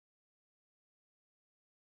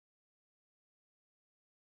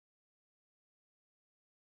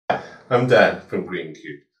I'm Dan from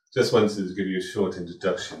green-qube. Just wanted to give you a short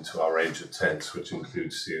introduction to our range of tents, which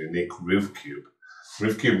includes the unique Roof-Qube.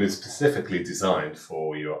 Roof-Qube is specifically designed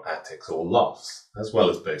for your attics or lofts, as well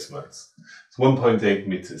as basements. It's 1.8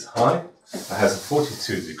 meters high. It has a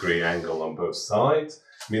 42-degree angle on both sides,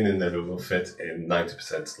 meaning that it will fit in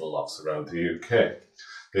 90% of the lofts around the UK.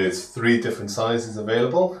 There's 3 different sizes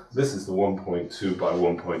available. This is the 1.2 by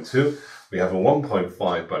 1.2. We have a 1.5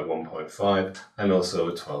 by 1.5 and also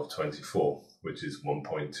a 1224, which is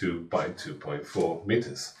 1.2 by 2.4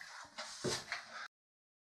 meters.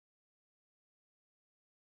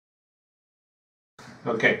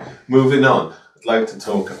 Okay, moving on. I'd like to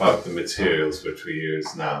talk about the materials which we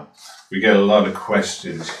use now. We get a lot of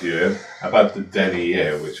questions here about the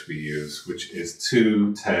denier which we use, which is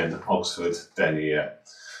 210 Oxford denier.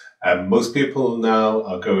 Most people now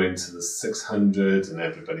are going to the 600 and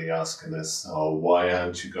everybody asking us, oh, why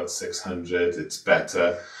haven't you got 600? It's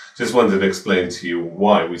better. Just wanted to explain to you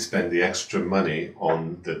why we spend the extra money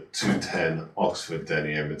on the 210 Oxford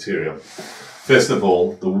denier material. First of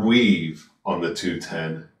all, the weave on the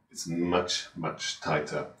 210 is much, much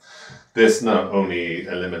tighter. This not only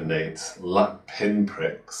eliminates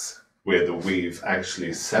pinpricks where the weave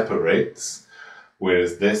actually separates,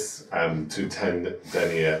 whereas this 210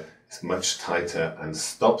 denier is much tighter and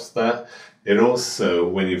stops that. It also,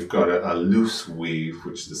 when you've got a loose weave,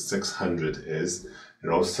 which the 600 is, it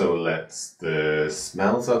also lets the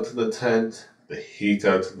smells out of the tent, the heat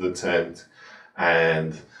out of the tent,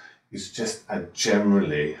 and it's just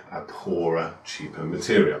generally a poorer, cheaper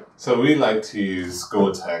material. So we like to use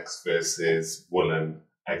Gore-Tex versus woolen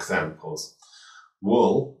examples.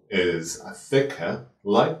 Wool is a thicker,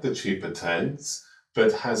 like the cheaper tents,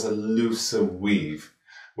 but has a looser weave,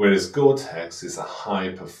 whereas Gore-Tex is a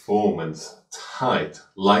high-performance, tight,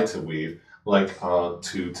 lighter weave, like our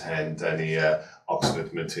 210 denier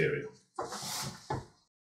Oxford material.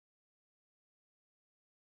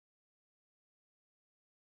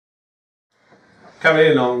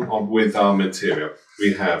 Carrying on with our material,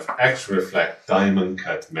 we have Extra Reflect Diamond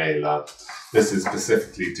Cut Mylar. This is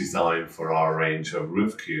specifically designed for our range of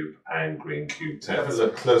Roof-Qube and green-qube tents. If you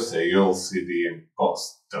look closer, you'll see the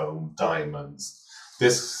embossed dome diamonds.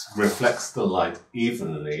 This reflects the light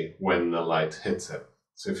evenly when the light hits it.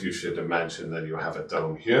 So if you should imagine that you have a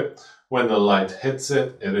dome here, when the light hits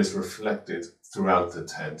it, it is reflected throughout the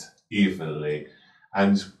tent evenly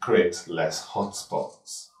and creates less hot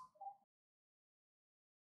spots.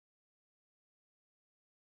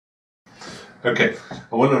 Okay,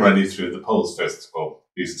 I want to run you through the poles first of all.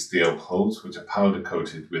 These are steel poles which are powder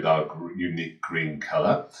coated with our unique green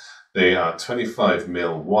colour. They are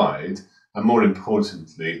 25mm wide and more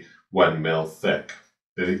importantly 1mm thick.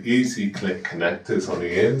 They're easy click connectors on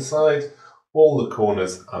the inside. All the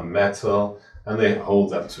corners are metal and they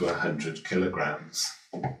hold up to 100 kilograms.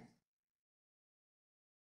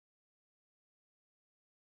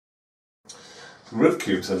 The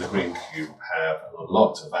Roof-Qubes and the green-qube have a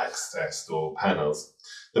lot of access door panels.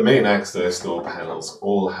 The main access door panels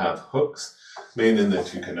all have hooks, meaning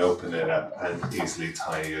that you can open it up and easily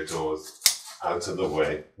tie your doors out of the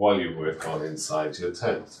way while you work on inside your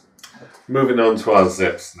tent. Moving on to our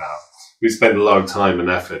zips now. We spent a lot of time and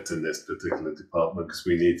effort in this particular department because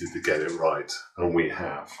we needed to get it right, and we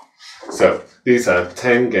have. So these are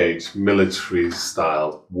 10 gauge military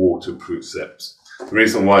style waterproof zips. The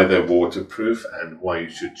reason why they're waterproof and why you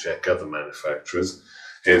should check other manufacturers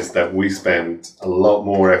is that we spend a lot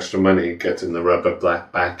more extra money getting the rubber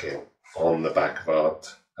black backing on the back of our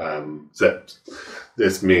zips.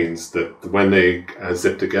 This means that when they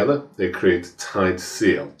zip together, they create a tight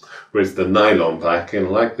seal. Whereas the nylon backing,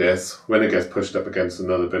 like this, when it gets pushed up against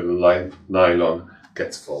another bit of nylon,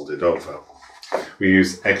 gets folded over. We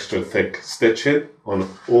use extra thick stitching on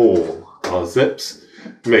all our zips,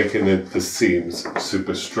 making the seams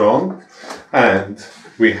super strong. And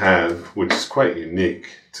we have, which is quite unique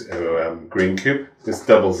to green-qube, is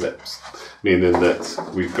double zips, meaning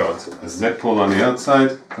that we've got a zip pull on the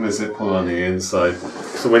outside and a zip pull on the inside.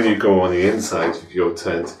 So when you go on the inside of your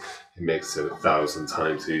tent, it makes it 1,000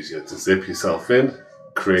 times easier to zip yourself in,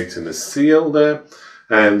 creating a seal there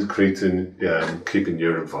and keeping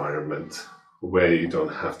your environment where you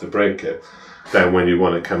don't have to break it. Then when you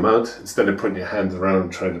want to come out, instead of putting your hand around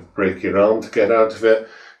and trying to break your arm to get out of it,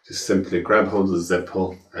 just simply grab hold of the zip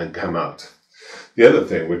pull and come out. The other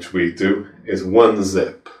thing which we do is one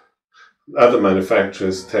zip. Other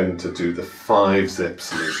manufacturers tend to do the 5-zip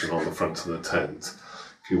solution on the front of the tent.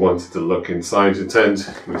 If you wanted to look inside your tent,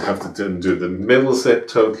 you would have to do the middle zip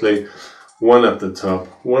totally, one up the top,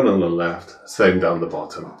 one on the left, same down the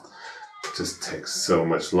bottom. just takes so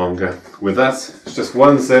much longer. With us, it's just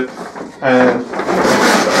one zip and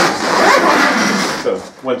so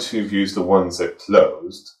once you've used the one zip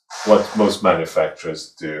closed, what most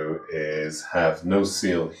manufacturers do is have no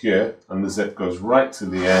seal here, and the zip goes right to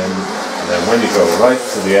the end, and then when you go right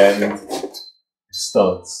to the end, it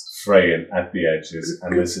starts fraying at the edges,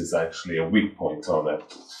 and this is actually a weak point on it.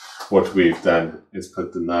 What we've done is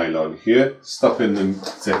put the nylon here, stopping the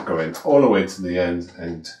zip going all the way to the end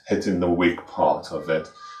and hitting the weak part of it,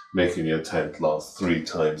 making your tent last 3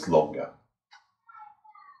 times longer.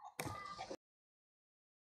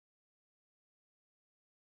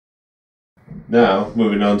 Now,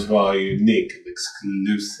 moving on to our unique and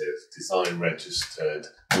exclusive design registered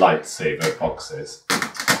lightsaber boxes.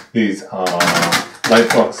 These are light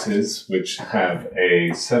boxes which have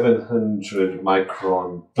a 700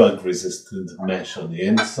 micron bug resistant mesh on the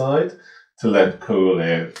inside to let cool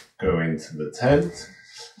air go into the tent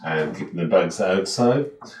and keeping the bugs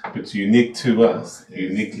outside. But unique to us, a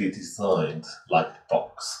uniquely designed light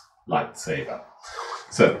box lightsaber.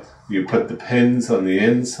 So you put the pins on the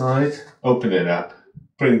inside, open it up,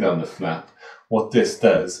 bring down the flap. What this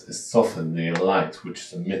does is soften the light which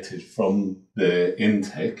is emitted from the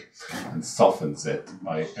intake and softens it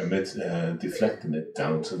by deflecting it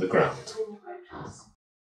down to the ground.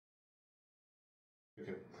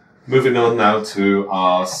 Okay. Moving on now to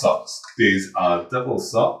our socks. These are double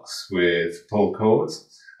socks with pull cords.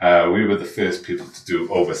 We were the first people to do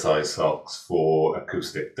oversized socks for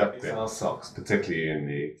acoustic ducting. Our socks, particularly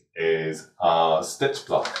unique, is our stitch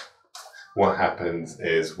block. What happens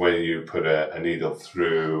is when you put a needle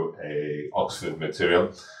through a Oxford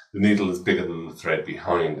material, the needle is bigger than the thread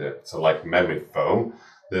behind it. So like memory foam,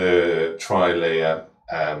 the tri-layer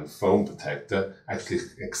foam protector actually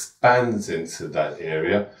expands into that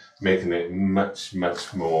area, making it much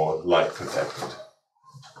more light protected.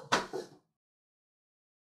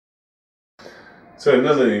 So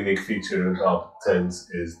another unique feature of our tents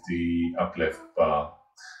is the uplift bar.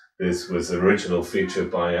 This was originally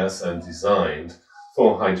featured by us and designed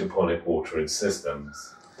for hydroponic watering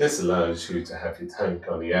systems. This allows you to have your tank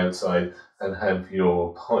on the outside and have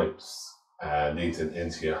your pipes leading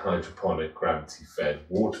into your hydroponic gravity-fed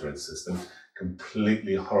watering system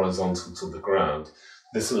completely horizontal to the ground.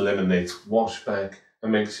 This eliminates washback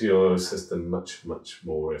and makes your system much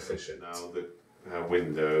more efficient. Now the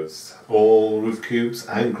windows. All Roof-Qubes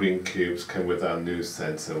and green-qubes come with our new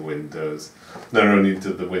sensor windows. Not only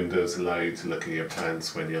do the windows allow you to look at your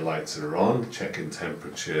plants when your lights are on, checking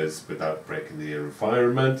temperatures without breaking the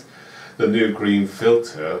environment, the new green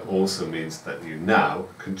filter also means that you now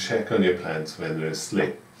can check on your plants when they're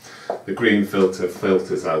asleep. The green filter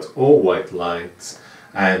filters out all white lights,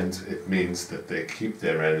 and it means that they keep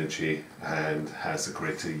their energy and has a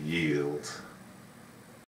greater yield.